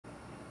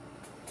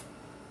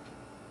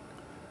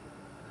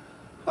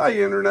Hi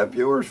Internet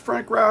viewers,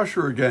 Frank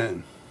Rauscher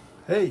again.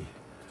 Hey,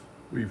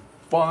 we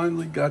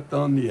finally got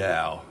done the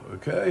owl,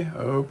 okay?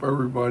 I hope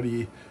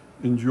everybody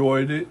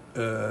enjoyed it.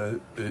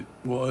 It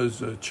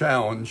was a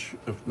challenge,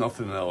 if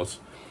nothing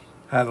else.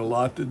 Had a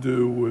lot to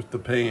do with the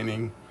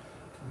painting,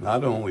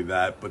 not only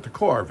that, but the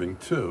carving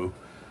too.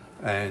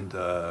 And in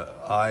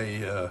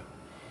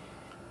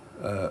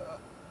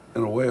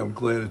a way, I'm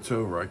glad it's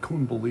over. I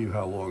couldn't believe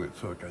how long it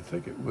took. I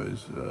think it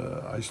was,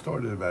 I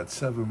started about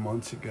 7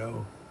 months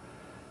ago,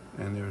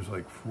 and there's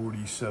like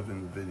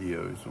 47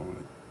 videos on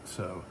it.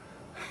 So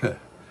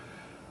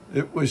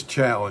it was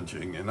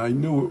challenging, and I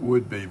knew it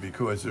would be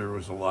because there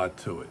was a lot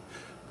to it.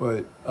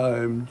 But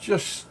I'm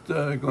just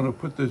going to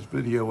put this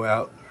video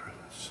out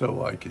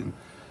so I can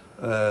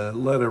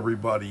let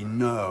everybody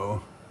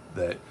know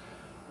that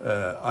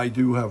I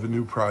do have a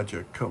new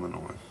project coming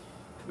on.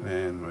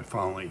 And I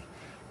finally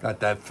got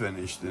that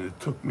finished, and it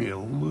took me a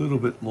little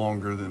bit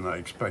longer than I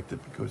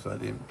expected because I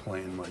didn't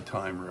plan my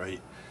time right.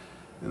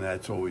 And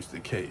that's always the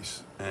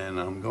case. And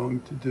I'm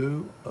going to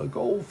do a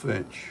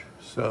goldfinch.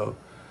 So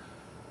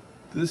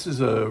this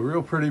is a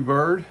real pretty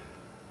bird.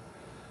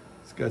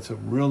 It's got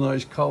some real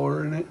nice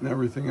color in it and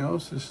everything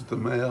else. This is the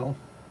male.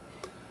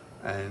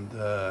 And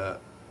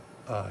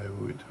I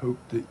would hope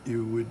that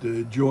you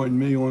would join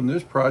me on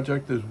this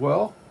project as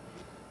well.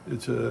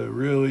 It's a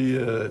really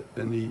a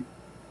neat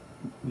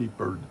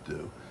bird to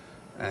do.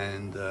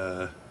 And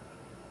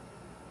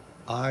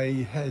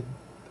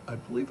I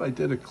believe I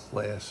did a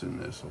class in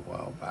this a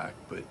while back,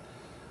 but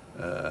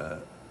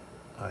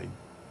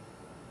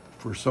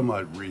for some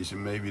odd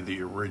reason, maybe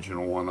the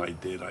original one I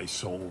did, I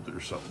sold or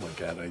something like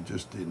that. I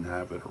just didn't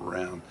have it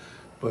around.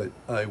 But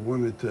I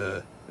wanted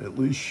to at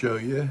least show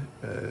you,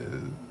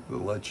 to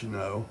let you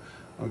know,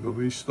 I'm going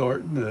to be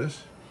starting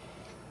this.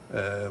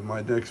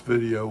 My next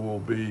video we'll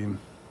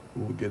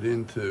get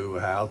into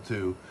how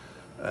to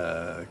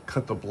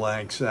cut the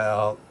blanks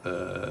out,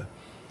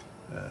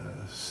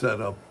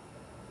 set up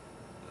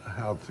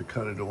how to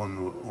cut it on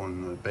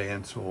the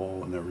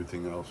bandsaw and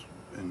everything else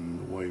in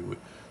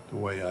the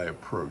way I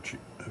approach it,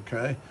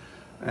 okay?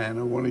 And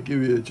I want to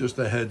give you just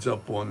a heads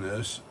up on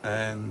this,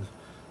 and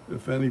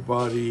if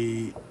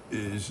anybody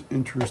is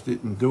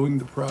interested in doing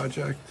the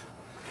project,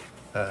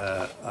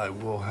 I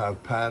will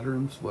have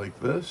patterns like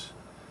this,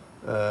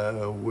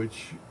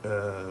 which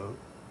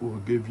will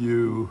give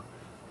you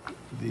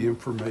the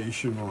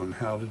information on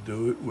how to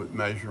do it with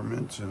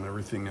measurements and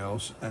everything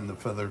else, and the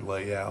feather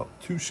layout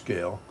to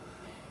scale.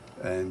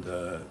 And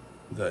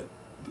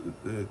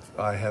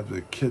I have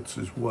the kits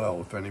as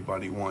well if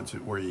anybody wants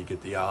it, where you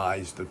get the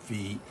eyes, the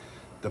feet,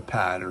 the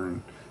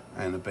pattern,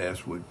 and the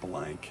basswood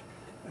blank.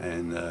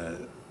 And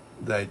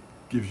that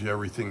gives you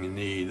everything you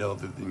need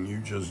other than you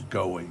just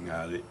going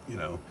at it, you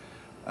know.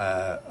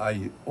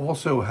 I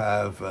also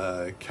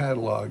have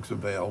catalogs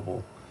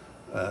available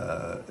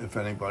if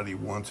anybody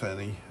wants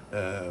any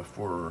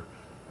for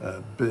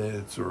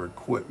bits or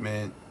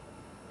equipment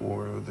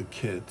or the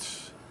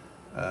kits,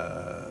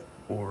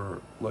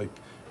 or like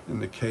in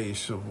the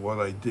case of what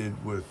I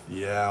did with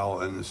the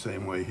owl, and the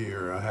same way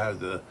here, I had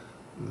the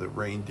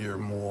reindeer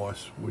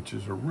moss, which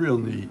is a real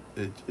neat,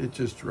 it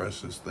just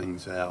dresses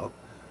things out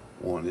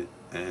on it.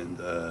 And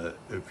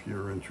if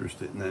you're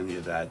interested in any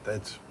of that,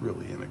 that's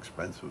really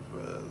inexpensive.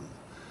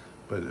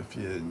 But if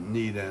you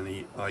need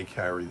any, I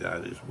carry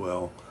that as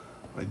well.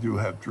 I do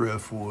have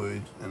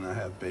driftwood, and I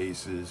have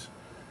bases,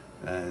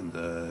 and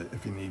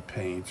if you need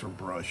paints or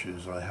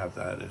brushes, I have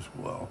that as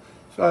well.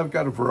 So I've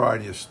got a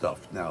variety of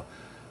stuff. Now,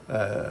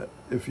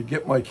 if you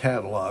get my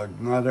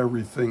catalog, not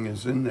everything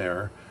is in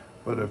there,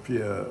 but if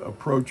you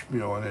approach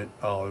me on it,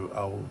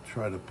 I'll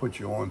try to put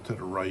you on to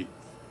the right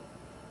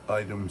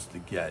items to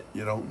get.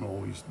 You don't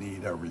always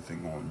need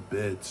everything on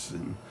bits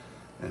and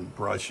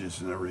brushes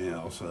and everything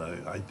else.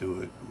 I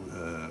do it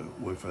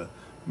with a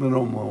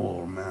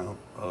minimal amount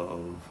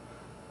of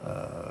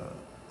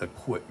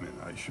equipment,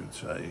 I should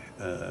say,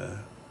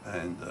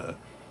 and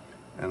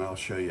I'll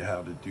show you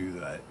how to do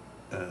that.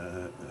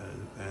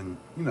 And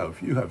you know,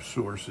 if you have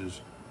sources,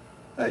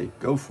 hey,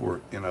 go for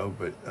it, you know.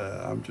 But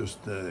I'm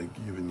just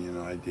giving you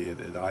an idea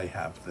that I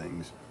have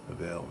things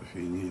available. If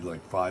you need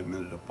like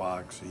 5-minute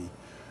epoxy,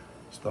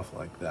 stuff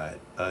like that.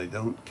 I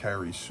don't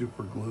carry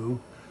super glue,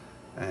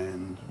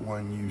 and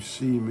when you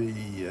see me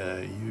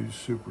use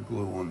super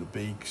glue on the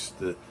beaks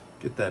to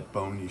get that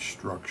bony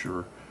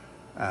structure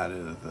out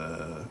of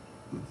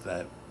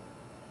that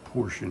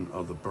portion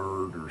of the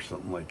bird or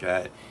something like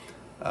that,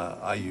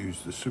 I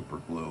use the super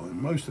glue. And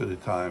most of the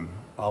time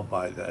I'll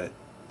buy that.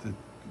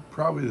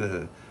 Probably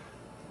the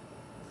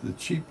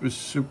cheapest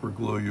super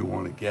glue you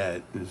want to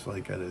get is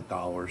like at a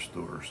dollar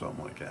store or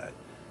something like that,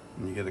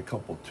 and you get a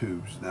couple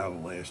tubes, and that'll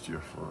last you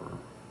for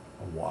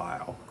a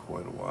while,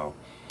 quite a while.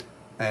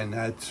 And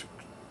that's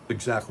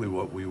exactly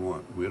what we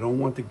want. We don't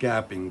want the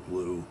gapping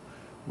glue,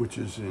 which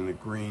is in a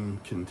green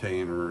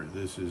container.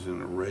 This is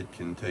in a red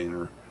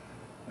container,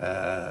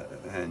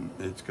 and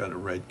it's got a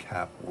red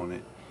cap on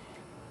it,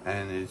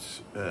 and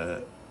it's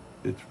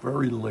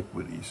very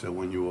liquidy. So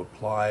when you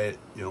apply it,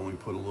 you only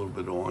put a little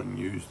bit on,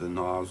 use the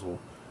nozzle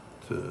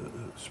to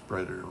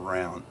spread it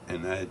around,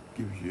 and that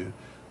gives you,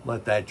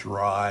 let that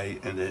dry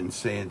and then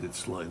sand it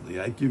slightly.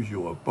 That gives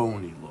you a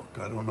bony look.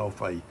 I don't know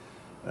if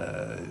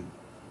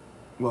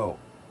well,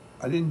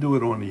 I didn't do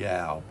it on the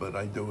owl, but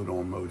I do it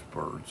on most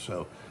birds.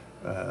 So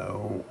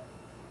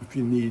if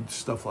you need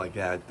stuff like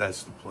that,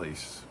 that's the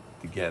place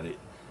to get it.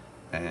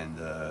 And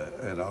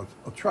I'll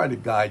try to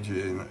guide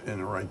you in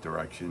the right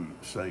direction,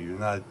 so you're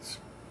not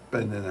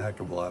spending a heck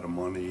of a lot of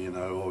money. And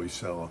I always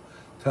tell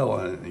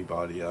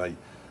anybody, I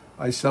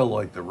sell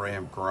like the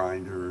ramp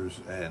grinders,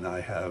 and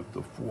I have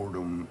the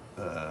Fordham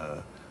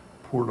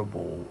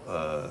portable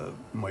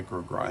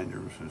micro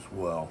grinders as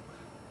well,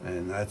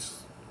 and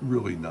that's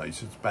really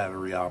nice. It's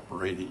battery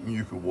operated, and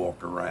you can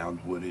walk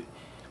around with it,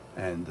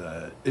 and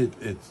it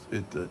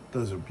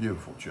does a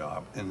beautiful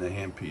job. And the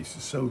handpiece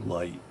is so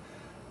light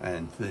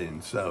and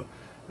thin. So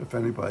if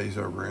anybody's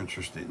ever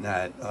interested in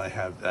that, I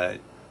have that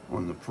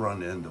on the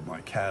front end of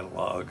my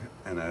catalog,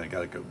 and I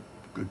got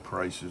good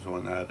prices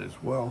on that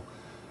as well.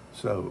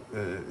 So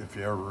if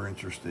you're ever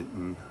interested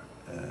in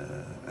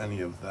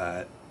any of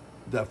that,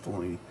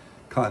 definitely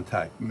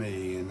contact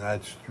me, and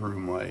that's through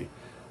my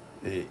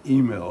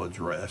email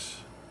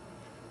address,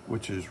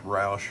 which is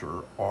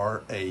Rauscher,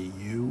 Rauscher,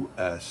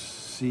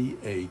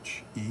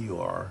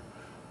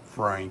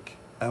 Frank,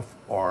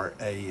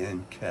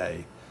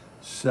 Frank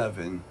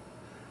 7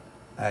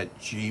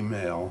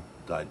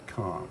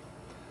 @gmail.com.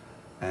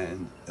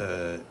 And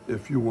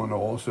if you want to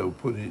also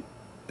put it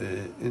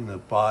in the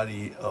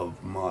body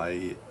of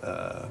my,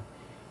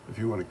 if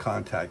you want to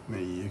contact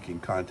me, you can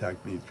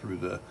contact me through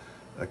the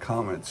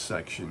comments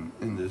section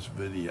in this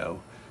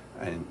video,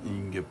 and you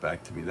can get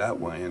back to me that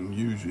way, and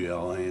usually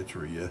I'll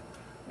answer you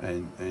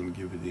and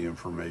give you the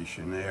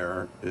information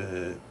there.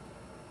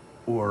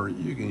 Or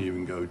you can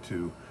even go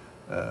to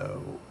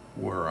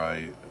where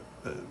I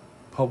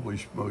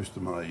publish most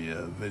of my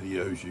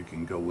videos. You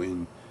can go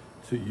in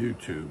to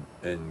YouTube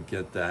and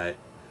get that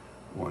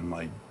on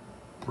my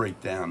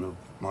breakdown of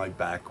my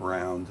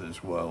background,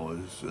 as well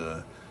as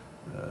a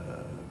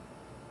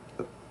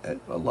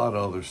lot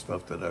of other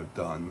stuff that I've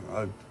done.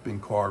 I've been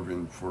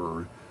carving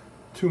for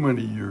too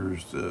many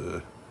years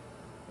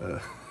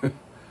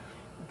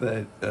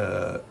that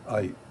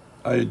I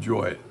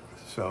enjoy it.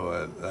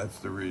 So that's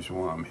the reason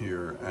why I'm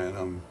here, and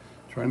I'm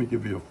trying to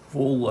give you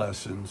full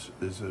lessons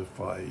as if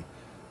I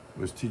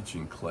was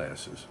teaching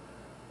classes,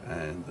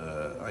 and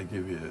I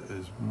give you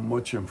as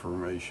much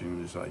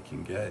information as I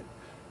can get,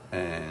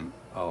 and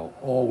I'll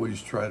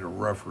always try to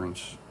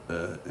reference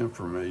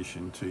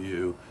information to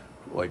you,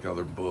 like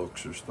other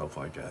books or stuff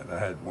like that. I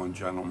had one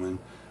gentleman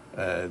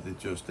that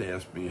just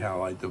asked me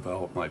how I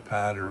develop my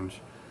patterns,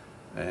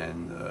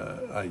 and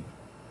I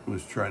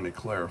was trying to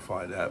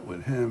clarify that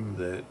with him,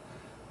 that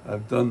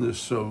I've done this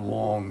so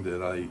long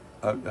that I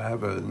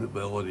have an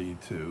ability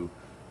to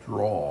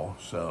draw,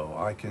 so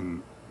I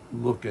can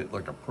look at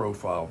like a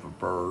profile of a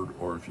bird,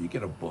 or if you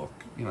get a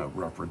book,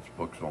 reference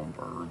books on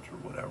birds or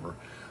whatever,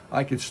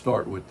 I could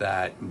start with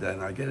that, and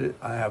then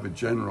I have a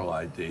general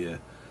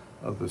idea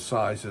of the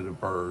size of the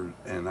bird,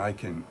 and I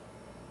can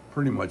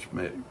pretty much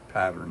make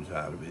patterns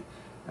out of it,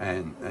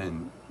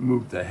 and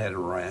move the head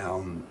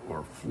around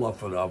or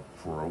fluff it up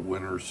for a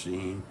winter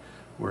scene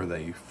where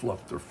they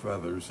fluff their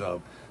feathers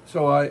up.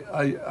 So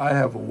I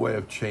have a way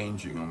of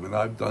changing them, and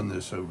I've done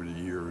this over the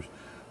years.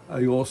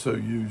 I also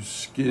use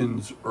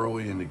skins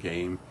early in the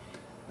game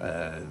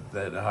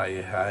that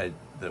I had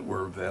that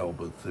were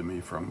available to me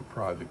from a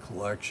private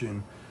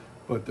collection,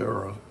 but there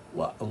are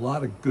a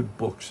lot of good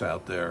books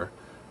out there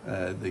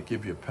that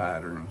give you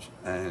patterns,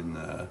 and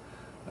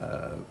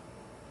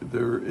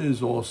there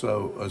is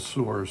also a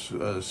source,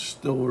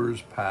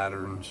 Stiller's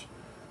Patterns,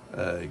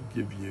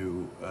 give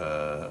you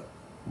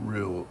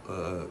real,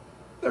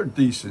 they're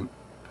decent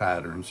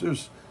patterns.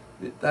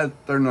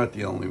 They're not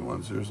the only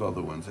ones. There's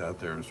other ones out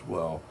there as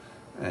well,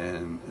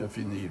 and if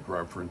you need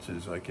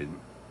references, I can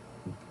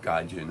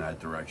guide you in that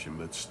direction.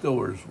 But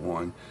Stiller's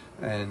one,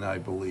 and I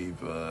believe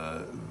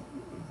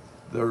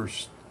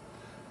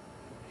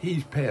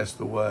he's passed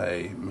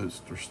away,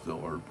 Mr.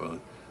 Stiller, but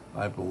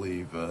I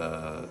believe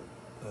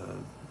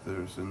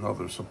there's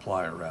another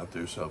supplier out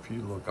there. So if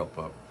you look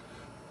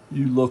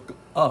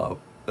up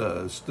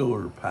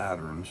Stiller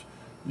Patterns,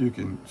 you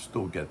can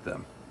still get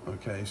them.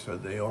 Okay, so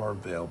they are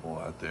available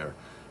out there,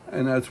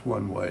 and that's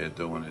one way of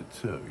doing it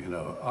too.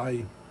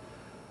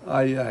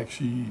 I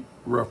actually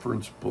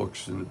referenced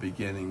books in the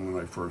beginning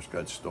when I first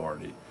got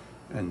started,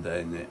 and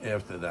then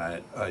after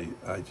that, I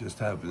just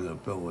have an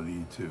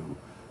ability to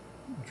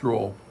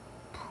draw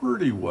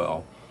pretty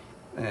well,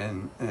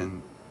 and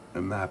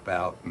map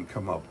out and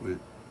come up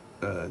with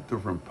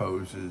different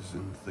poses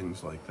and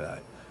things like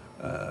that.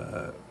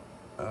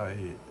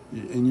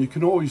 And you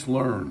can always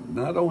learn,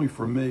 not only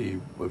from me,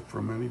 but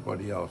from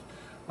anybody else.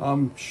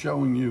 I'm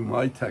showing you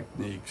my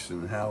techniques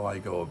and how I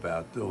go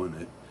about doing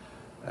it,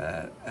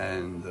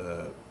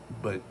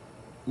 but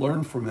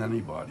learn from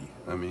anybody.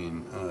 I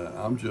mean,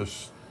 I'm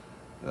just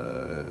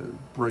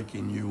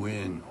breaking you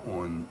in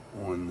on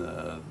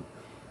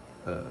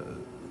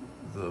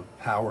the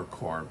power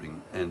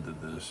carving end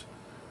of this.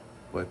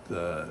 but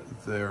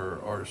there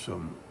are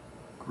some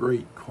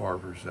great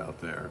carvers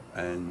out there,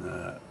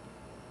 and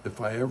if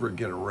I ever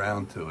get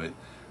around to it,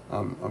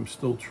 I'm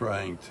still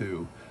trying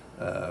to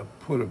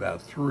put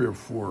about 3 or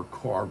 4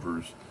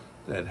 carvers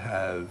that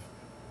have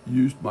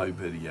used my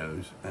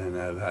videos and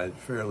have had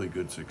fairly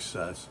good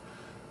success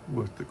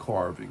with the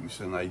carvings,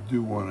 and I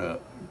do want to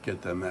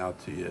get them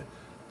out to you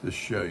to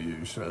show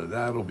you. So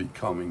that'll be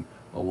coming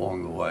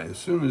along the way. As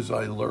soon as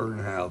I learn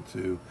how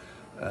to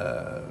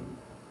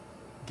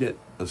get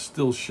a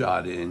still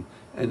shot in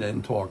and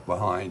then talk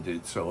behind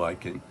it, so I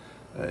can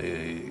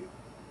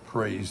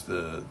praise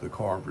the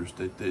carvers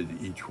that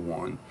did each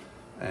one.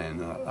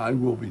 And I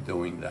will be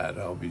doing that.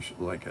 I'll be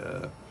like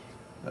a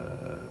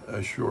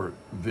short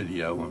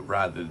video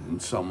rather than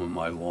some of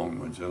my long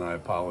ones, and I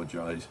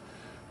apologize.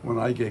 When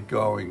I get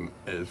going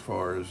as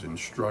far as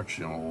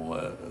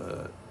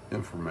instructional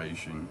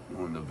information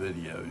on the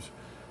videos,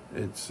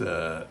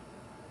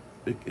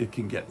 it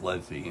can get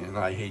lengthy, and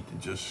I hate to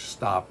just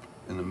stop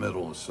in the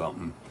middle of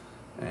something.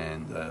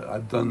 And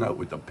I've done that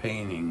with the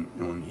painting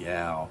on the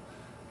owl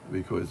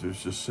because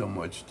there's just so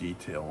much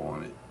detail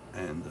on it.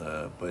 And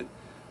but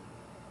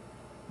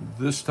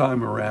this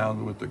time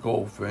around with the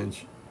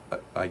goldfinch,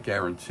 I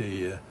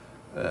guarantee you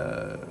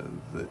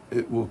that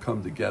it will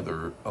come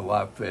together a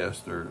lot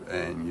faster,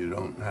 and you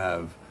don't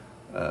have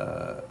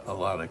a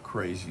lot of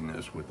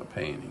craziness with the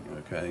painting,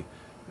 okay?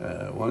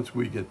 Once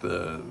we get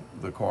the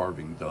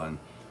carving done,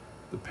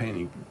 the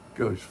painting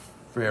goes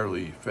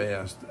fairly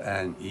fast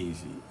and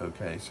easy,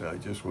 okay? So I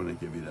just want to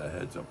give you that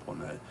heads up on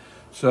that.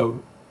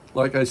 So,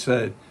 like I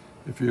said,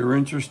 if you're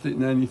interested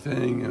in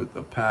anything,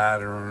 the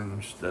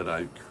patterns that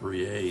I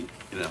create,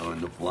 you know,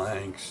 in the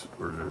blanks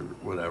or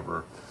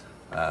whatever,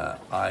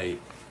 I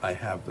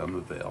have them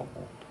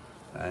available.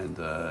 And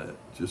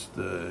just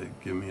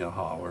give me a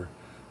holler,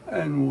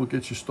 and we'll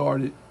get you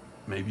started,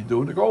 maybe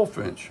doing the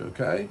goldfinch,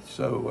 okay?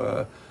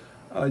 So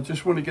I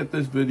just want to get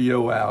this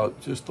video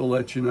out just to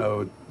let you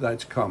know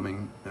that's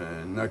coming.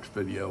 And next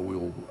video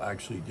we'll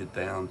actually get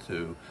down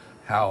to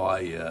how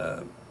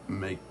I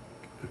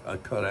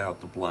cut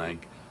out the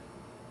blank,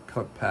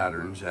 cut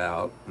patterns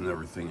out, and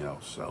everything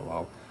else.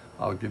 So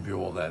I'll give you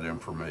all that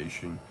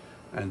information,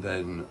 and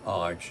then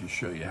I'll actually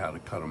show you how to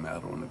cut them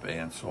out on the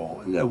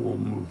bandsaw, and then we'll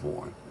move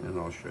on, and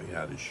I'll show you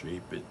how to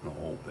shape it and the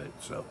whole bit.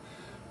 So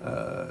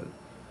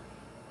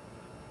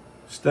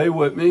stay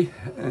with me,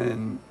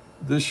 and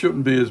this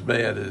shouldn't be as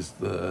bad as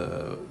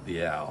the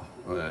owl.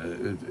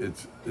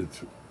 It's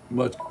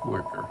much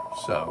quicker.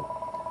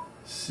 So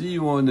see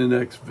you on the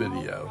next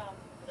video.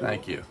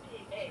 Thank you.